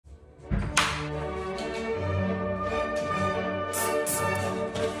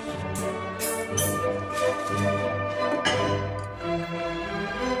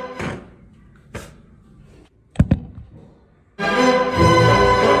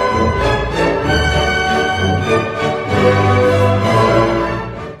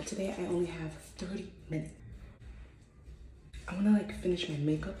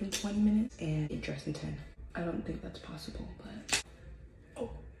makeup in 20 minutes and get dressed in 10. I don't think that's possible, but oh,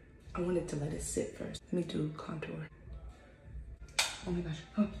 I wanted to let it sit first. Let me do contour. Oh my gosh.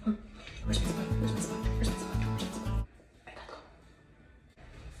 Oh. Where's my sponge? Where's my sponge? Where's my sponge? Where's my sponge? I gotta go.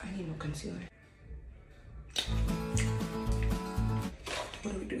 I need more concealer.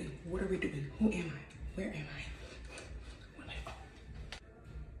 What are we doing? What are we doing? Who am I? Where am I? What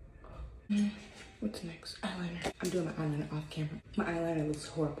am I? What's next? Eyeliner. I'm doing my eyeliner off camera. My eyeliner looks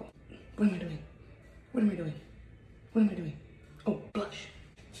horrible. What am I doing? What am I doing? What am I doing? Oh, blush.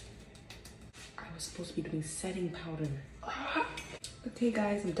 I was supposed to be doing setting powder. Ah. Okay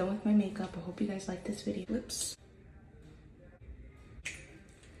guys, I'm done with my makeup. I hope you guys like this video. Lips.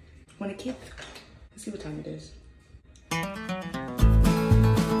 Want a kiss? Let's see what time it is.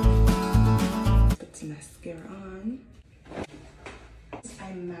 Put some mascara on.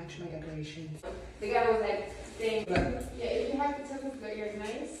 I match my decorations. The guy was like, saying, yeah, if you have to tell us that you're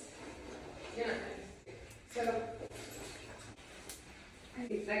nice, you're not nice. So,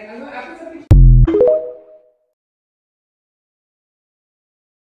 it's like, I'm